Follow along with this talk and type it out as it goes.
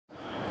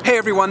Hey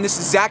everyone, this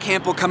is Zack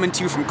Hample coming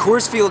to you from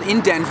Coors Field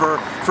in Denver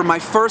for my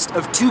first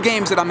of 2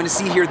 games that I'm going to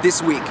see here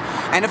this week.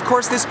 And of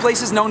course this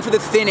place is known for the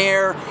thin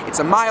air, it's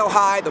a mile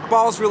high, the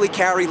balls really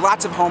carry,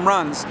 lots of home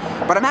runs.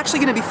 But I'm actually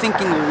going to be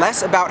thinking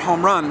less about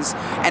home runs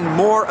and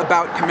more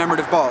about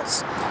commemorative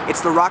balls.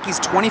 It's the Rockies'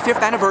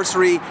 25th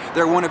anniversary.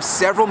 They're one of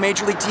several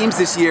major league teams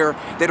this year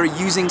that are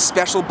using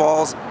special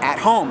balls at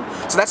home.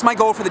 So that's my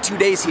goal for the 2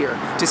 days here,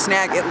 to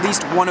snag at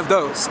least one of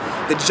those.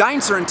 The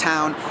Giants are in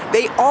town.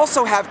 They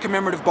also have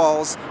commemorative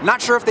balls.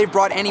 Not sure if they've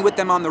brought any with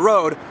them on the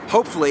road.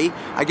 Hopefully.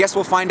 I guess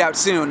we'll find out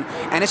soon.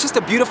 And it's just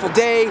a beautiful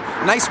day,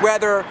 nice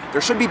weather.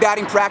 There should be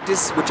batting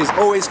practice, which is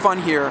always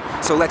fun here.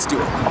 So let's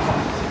do it.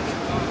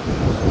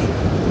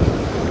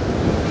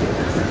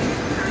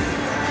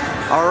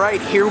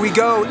 Alright, here we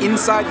go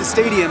inside the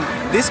stadium.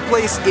 This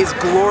place is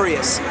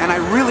glorious, and I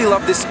really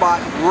love this spot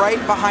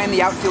right behind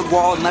the outfield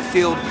wall in left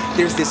field.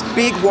 There's this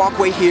big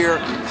walkway here,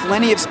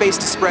 plenty of space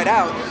to spread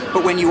out,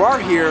 but when you are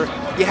here,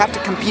 you have to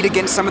compete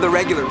against some of the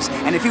regulars.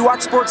 And if you watch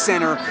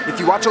SportsCenter, if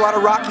you watch a lot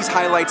of Rockies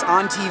highlights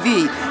on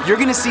TV, you're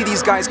going to see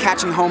these guys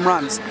catching home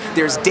runs.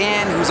 There's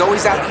Dan, who's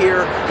always out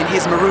here in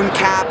his maroon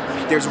cap.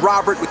 There's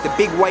Robert with the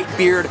big white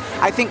beard.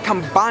 I think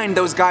combined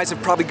those guys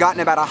have probably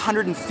gotten about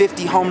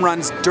 150 home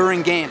runs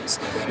during games.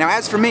 Now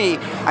as for me,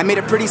 I made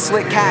a pretty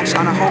slick catch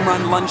on a home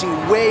run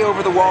lunging way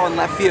over the wall in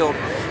left field.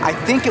 I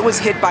think it was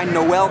hit by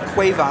Noel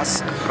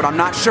Cuevas, but I'm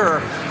not sure.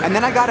 And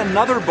then I got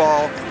another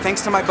ball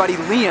thanks to my buddy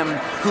Liam,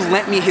 who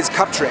lent me his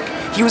cup trick.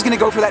 He was going to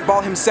go for that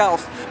ball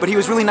himself, but he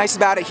was really nice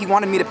about it. He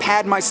wanted me to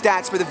pad my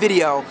stats for the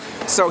video,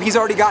 so he's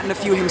already gotten a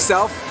few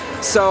himself.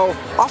 So,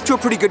 off to a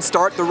pretty good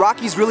start. The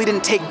Rockies really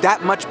didn't take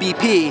that much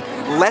BP,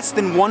 less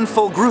than one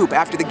full group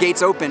after the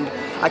gates opened.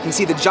 I can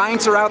see the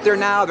Giants are out there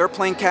now, they're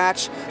playing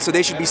catch, so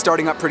they should be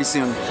starting up pretty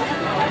soon.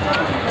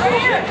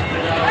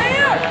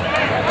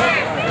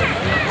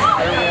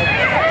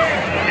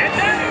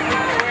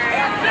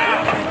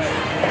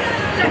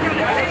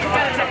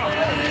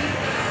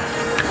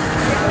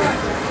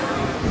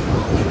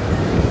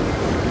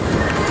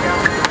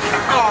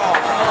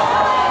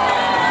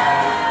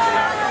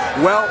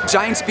 Well,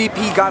 Giants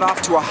BP got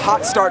off to a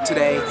hot start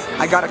today.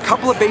 I got a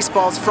couple of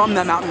baseballs from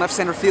them out in left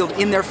center field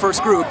in their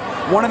first group.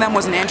 One of them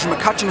was an Andrew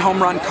McCutchen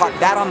home run, caught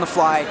that on the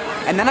fly.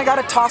 And then I got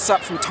a toss-up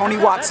from Tony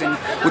Watson,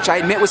 which I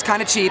admit was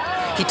kind of cheap.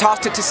 He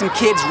tossed it to some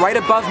kids right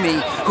above me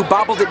who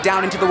bobbled it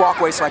down into the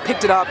walkway, so I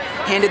picked it up,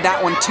 handed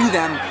that one to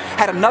them.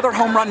 Had another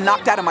home run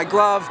knocked out of my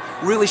glove.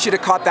 Really should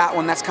have caught that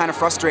one, that's kind of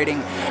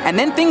frustrating. And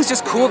then things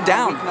just cooled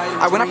down.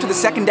 I went up to the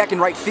second deck in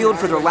right field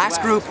for their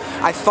last group.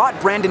 I thought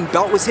Brandon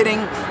Belt was hitting,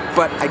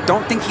 but I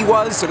don't think he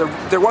was, so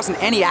there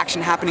wasn't any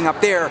action happening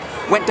up there.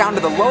 Went down to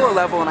the lower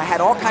level and I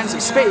had all kinds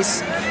of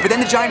space, but then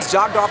the Giants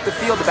jogged off the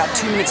field about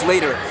 2 minutes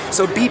later.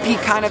 So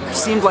BP kind of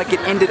seemed like it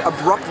ended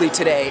abruptly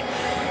today.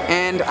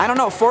 And I don't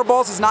know, 4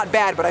 balls is not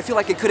bad, but I feel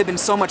like it could have been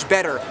so much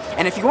better.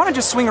 And if you want to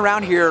just swing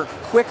around here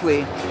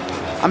quickly,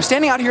 I'm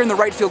standing out here in the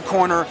right field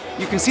corner.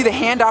 You can see the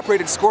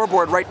hand-operated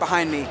scoreboard right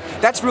behind me.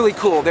 That's really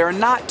cool. There are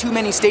not too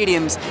many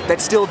stadiums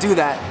that still do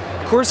that.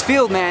 Coors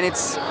Field, man,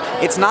 it's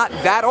not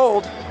that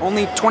old,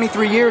 only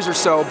 23 years or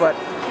so, but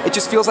it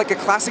just feels like a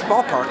classic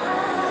ballpark.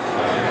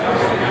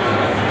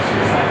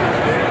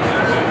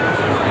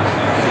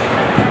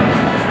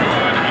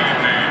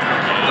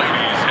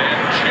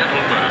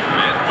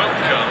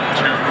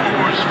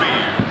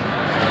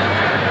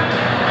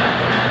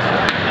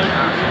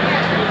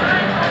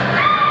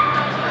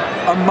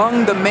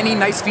 Among the many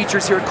nice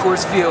features here at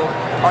Coors Field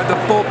are the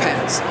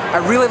bullpens.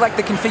 I really like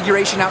the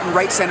configuration out in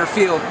right center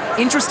field.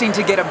 Interesting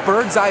to get a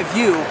bird's eye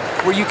view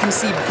where you can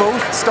see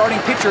both starting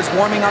pitchers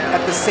warming up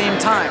at the same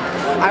time.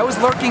 I was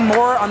lurking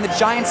more on the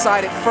Giants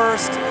side at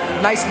first.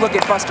 Nice look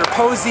at Buster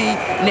Posey,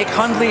 Nick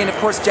Hundley, and of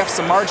course Jeff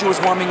Samardzija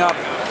was warming up.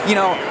 You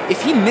know,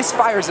 if he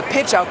misfires a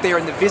pitch out there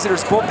in the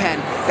visitors'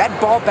 bullpen, that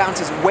ball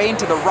bounces way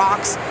into the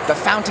rocks, the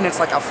fountain, it's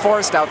like a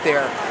forest out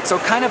there. So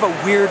kind of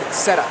a weird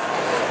setup.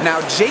 Now,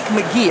 Jake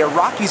McGee, a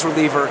Rockies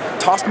reliever,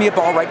 tossed me a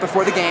ball right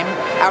before the game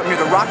out near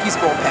the Rockies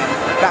bullpen.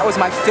 That was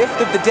my 5th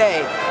of the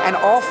day, and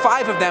all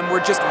 5 of them were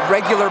just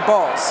regular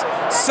balls.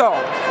 So,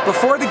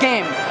 before the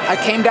game, I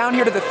came down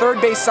here to the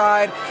third base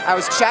side. I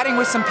was chatting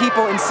with some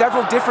people in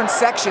several different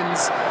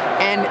sections,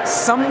 and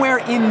somewhere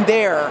in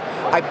there,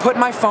 I put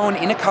my phone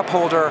in a cup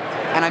holder,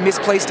 and I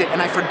misplaced it,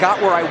 and I forgot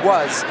where I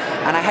was,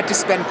 and I had to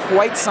spend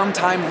quite some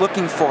time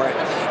looking for it.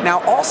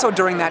 Now, also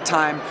during that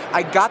time,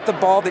 I got the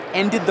ball that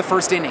ended the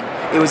first inning.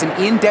 It was an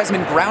Ian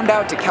Desmond ground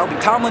out to Kelby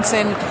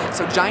Tomlinson,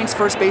 so Giants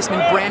first baseman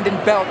Brandon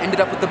Belt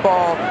ended up with the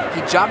ball.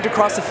 He jogged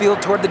across the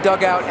field toward the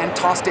dugout and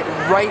tossed it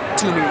right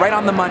to me, right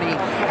on the money,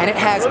 and it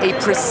has a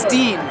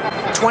pristine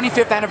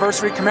 25th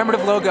anniversary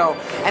commemorative logo.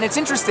 And it's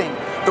interesting,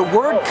 the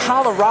word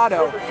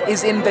Colorado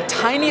is in the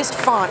tiniest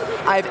font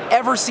I've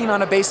ever seen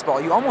on a baseball.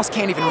 You almost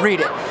can't even read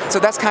it, so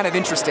that's kind of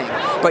interesting.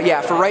 But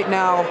yeah, for right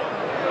now,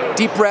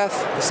 deep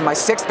breath. This is my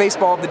 6th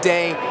baseball of the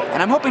day,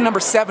 and I'm hoping number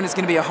 7 is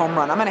going to be a home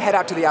run. I'm going to head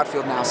out to the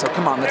outfield now, so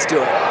come on, let's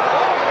do it.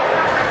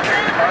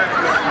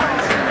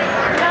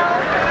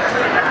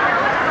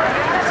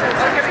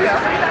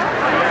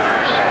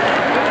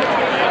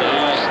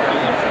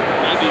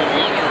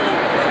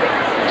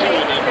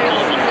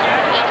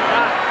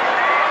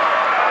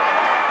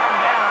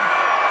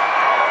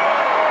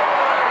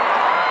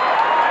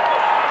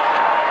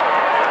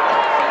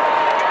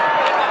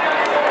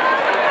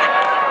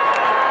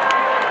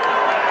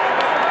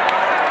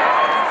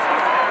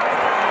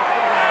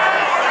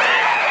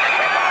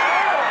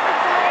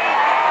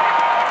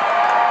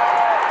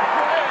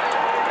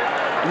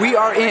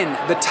 are in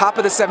the top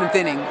of the 7th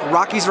inning.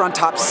 Rockies are on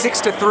top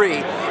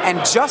 6-3,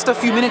 and just a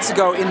few minutes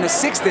ago in the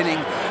 6th inning,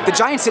 the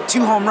Giants hit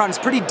 2 home runs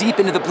pretty deep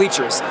into the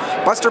bleachers.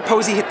 Buster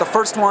Posey hit the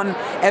first one,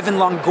 Evan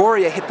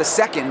Longoria hit the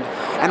second,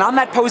 and on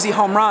that Posey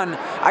home run,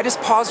 I just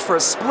paused for a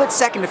split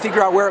second to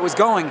figure out where it was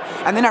going,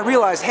 and then I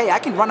realized, hey, I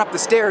can run up the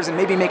stairs and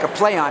maybe make a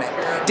play on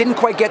it. Didn't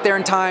quite get there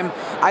in time.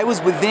 I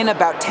was within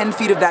about 10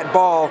 feet of that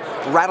ball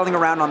rattling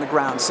around on the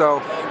ground,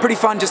 so pretty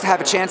fun just to have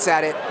a chance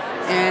at it.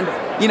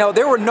 And, you know,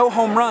 there were no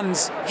home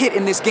runs hit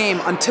in this game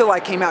until I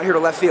came out here to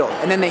left field,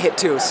 and then they hit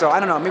 2. So I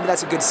don't know, maybe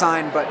that's a good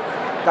sign, but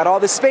got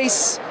all this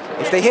space.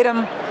 If they hit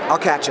him, I'll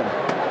catch him.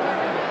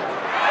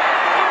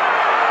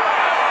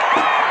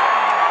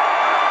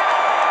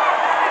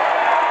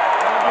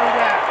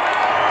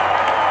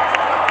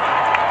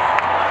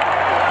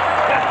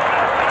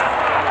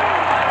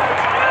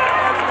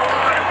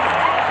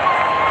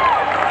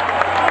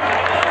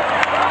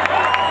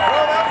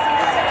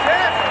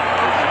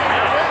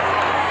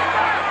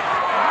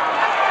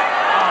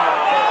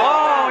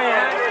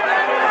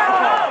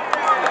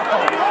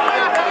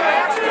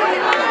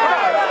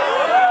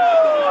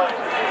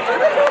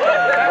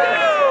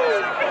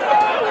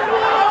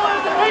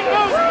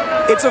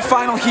 It's a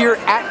final here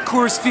at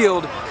Coors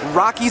Field.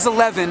 Rockies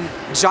 11,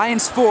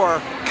 Giants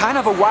 4. Kind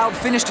of a wild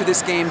finish to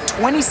this game.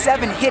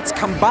 27 hits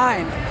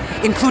combined,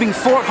 including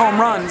 4 home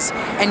runs,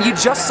 and you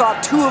just saw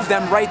 2 of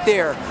them right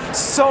there.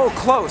 So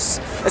close,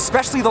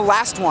 especially the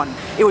last one.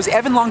 It was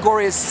Evan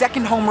Longoria's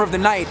 2nd homer of the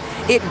night.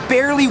 It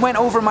barely went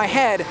over my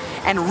head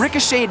and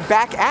ricocheted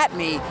back at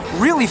me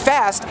really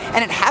fast,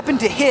 and it happened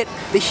to hit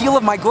the heel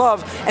of my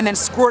glove and then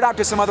squirt out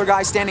to some other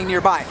guy standing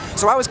nearby.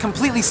 So I was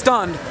completely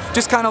stunned,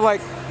 just kind of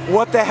like,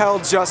 what the hell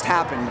just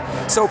happened?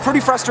 So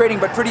pretty frustrating,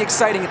 but pretty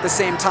exciting at the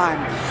same time.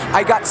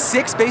 I got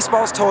 6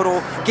 baseballs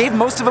total, gave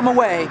most of them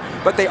away,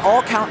 but they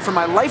all count for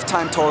my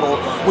lifetime total,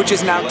 which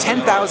is now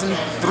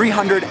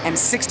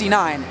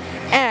 10,369.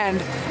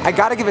 And I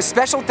gotta give a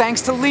special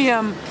thanks to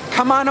Liam.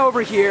 Come on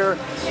over here,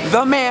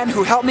 the man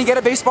who helped me get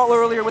a baseball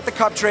earlier with the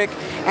cup trick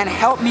and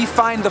helped me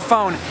find the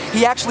phone.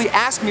 He actually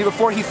asked me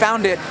before he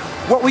found it,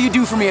 what will you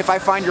do for me if I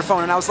find your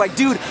phone? And I was like,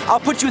 dude,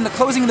 I'll put you in the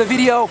closing of the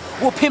video.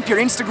 We'll pimp your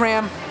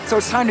Instagram. So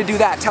it's time to do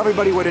that. Tell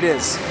everybody what it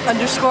is.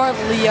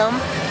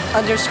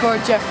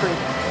 _Liam_Jeffrey.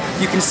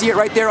 You can see it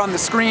right there on the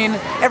screen.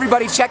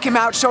 Everybody check him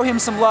out, show him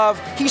some love.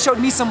 He showed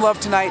me some love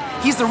tonight.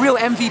 He's the real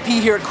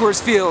MVP here at Coors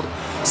Field.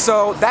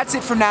 So that's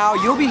it for now.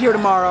 You'll be here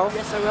tomorrow.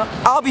 Yes, I will.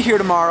 I'll be here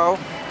tomorrow.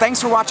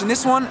 Thanks for watching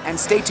this one, and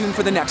stay tuned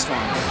for the next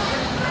one.